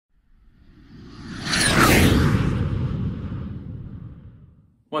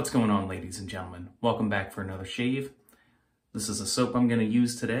What's going on, ladies and gentlemen? Welcome back for another shave. This is a soap I'm going to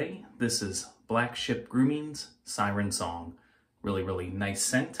use today. This is Black Ship Grooming's Siren Song. Really nice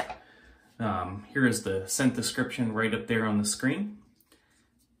scent. Here is the scent description right up there on the screen.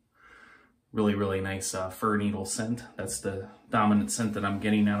 Really nice fir needle scent. That's the dominant scent that I'm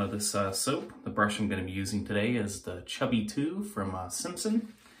getting out of this soap. The brush I'm going to be using today is the Chubby 2 from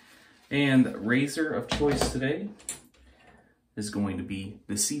Simpson. And razor of choice today is going to be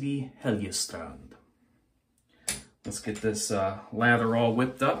the CD Heljestrand. Let's get this lather all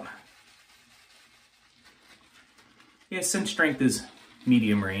whipped up. Yeah, scent strength is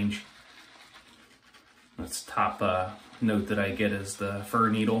medium range. That's top note that I get is the fir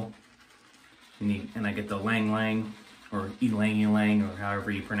needle. And I get the lang lang, or ylang or however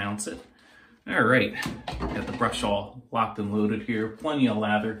you pronounce it. All right, got the brush all locked and loaded here. Plenty of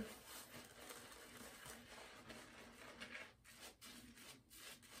lather.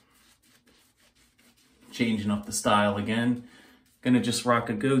 Changing up the style again. Gonna just rock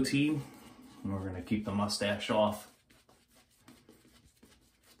a goatee, and we're gonna keep the mustache off.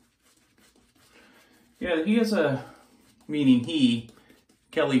 Yeah, he has a, meaning he,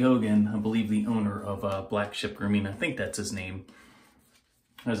 Kelly Hogan, I believe the owner of Black Ship Grooming, I think that's his name,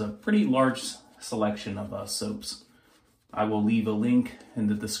 has a pretty large selection of soaps. I will leave a link in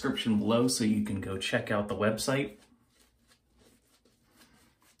the description below so you can go check out the website.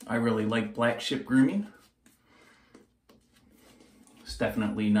 I really like Black Ship Grooming. It's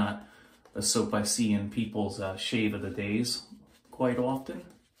definitely not a soap I see in people's shave of the days quite often,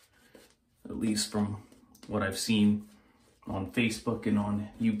 at least from what I've seen on Facebook and on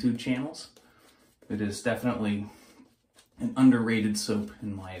YouTube channels. It is definitely an underrated soap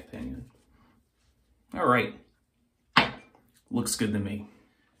in my opinion. All right, looks good to me.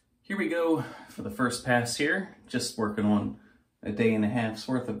 Here we go for the first pass here. Just working on a day and a half's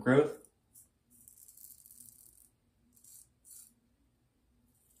worth of growth.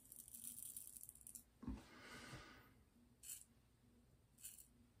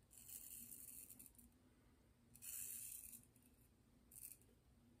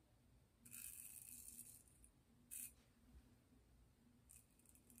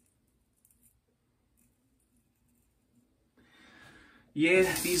 Yeah,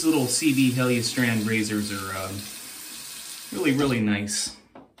 these little CD Heljestrand razors are really nice.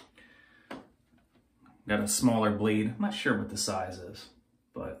 Got a smaller blade. I'm not sure what the size is,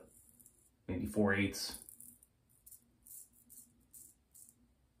 but maybe 4/8.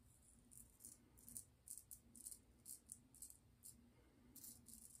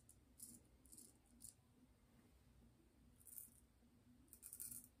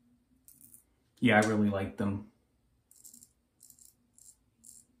 Yeah, I really like them.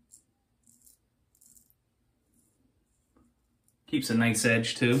 Keeps a nice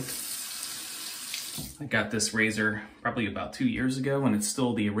edge too. I got this razor probably about 2 years ago, and it's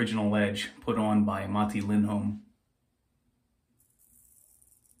still the original edge put on by Monty Lindholm.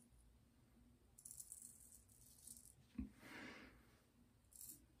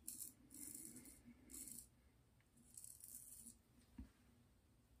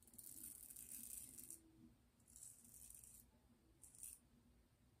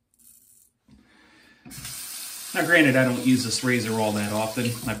 Now granted, I don't use this razor all that often.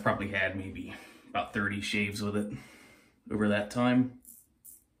 I've probably had maybe about 30 shaves with it over that time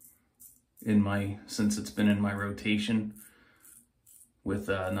since it's been in my rotation with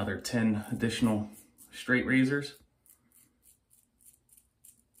another 10 additional straight razors.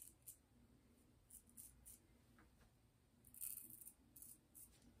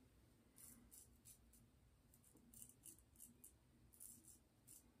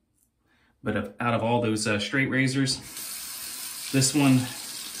 But out of all those straight razors, this one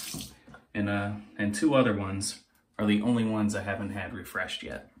and two other ones are the only ones I haven't had refreshed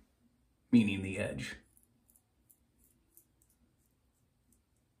yet, meaning the edge.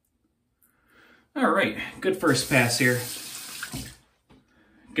 All right, good first pass here.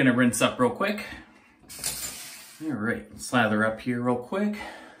 Gonna rinse up real quick. All right, slather up here real quick.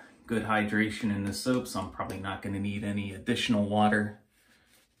 Good hydration in the soap, so I'm probably not gonna need any additional water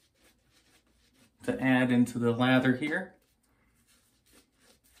to add into the lather here.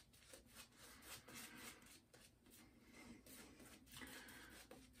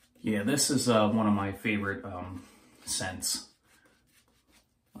 Yeah, this is one of my favorite scents.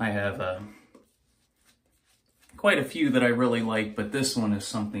 I have quite a few that I really like, but this one is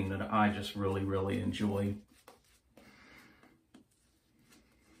something that I just really enjoy.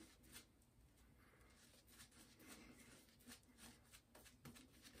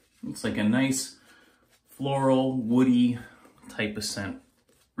 It's like a nice floral, woody type of scent.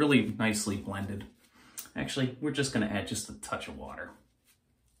 really nicely blended. Actually, we're just going to add just a touch of water.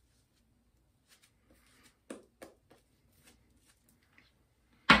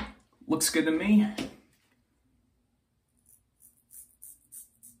 Looks good to me.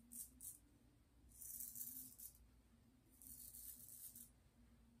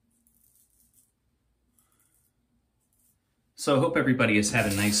 So I hope everybody has had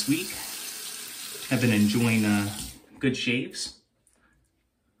a nice week. I've been enjoying good shaves.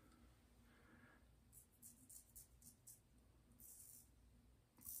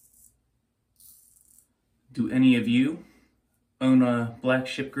 Do any of you own a black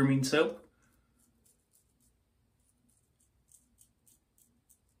Ship Grooming soap?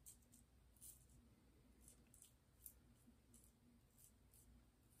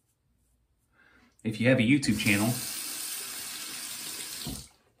 If you have a YouTube channel,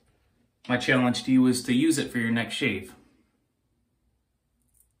 my challenge to you is to use it for your next shave.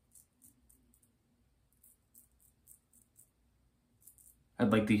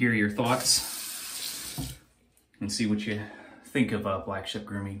 I'd like to hear your thoughts and see what you think of black Ship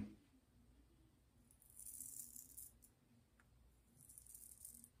Grooming.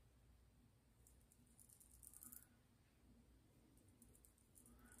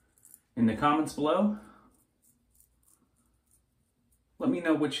 In the comments below, let me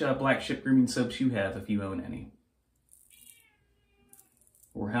know which black Ship Grooming soaps you have, if you own any.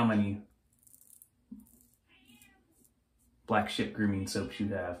 Or how many black Ship Grooming soaps you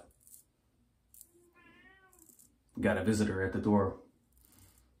have. Got a visitor at the door.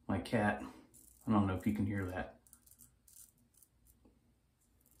 My cat. I don't know if you can hear that.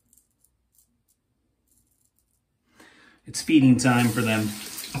 It's feeding time for them.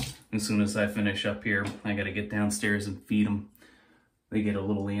 As soon as I finish up here, I gotta get downstairs and feed them. They get a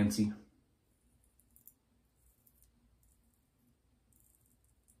little antsy.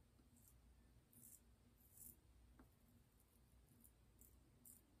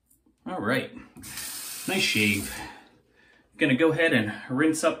 All right, nice shave. Gonna go ahead and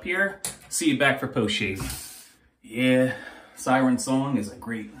rinse up here. See you back for post shave. Yeah, Siren Song is a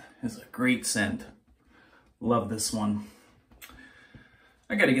great scent. Love this one.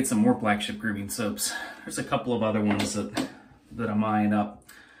 I gotta get some more black Ship Grooming soaps. There's a couple of other ones that I'm eyeing up.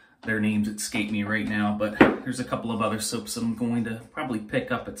 Their names escape me right now, but there's a couple of other soaps I'm going to probably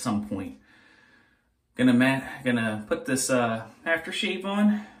pick up at some point. Gonna put this aftershave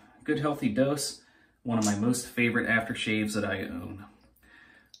on. Good healthy dose. One of my most favorite aftershaves that I own.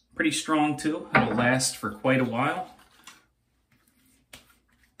 Pretty strong too. It'll last for quite a while.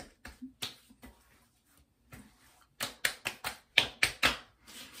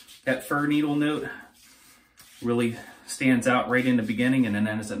 That fir needle note really stands out right in the beginning, and then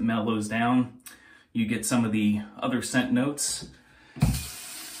as it mellows down, you get some of the other scent notes.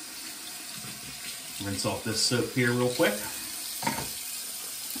 Rinse off this soap here real quick.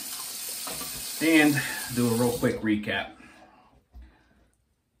 And do a real quick recap.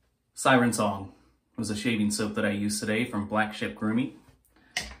 Siren Song was a shaving soap that I used today from Black Ship Grooming.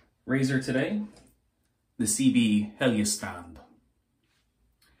 Razor today, the CB Heljestrand.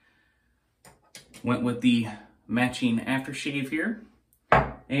 Went with the matching aftershave here.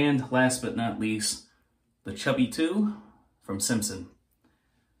 And last but not least, the Chubby 2 from Simpson.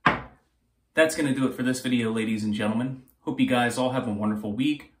 That's going to do it for this video, ladies and gentlemen. Hope you guys all have a wonderful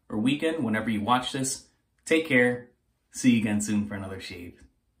week or weekend whenever you watch this. Take care. See you again soon for another shave.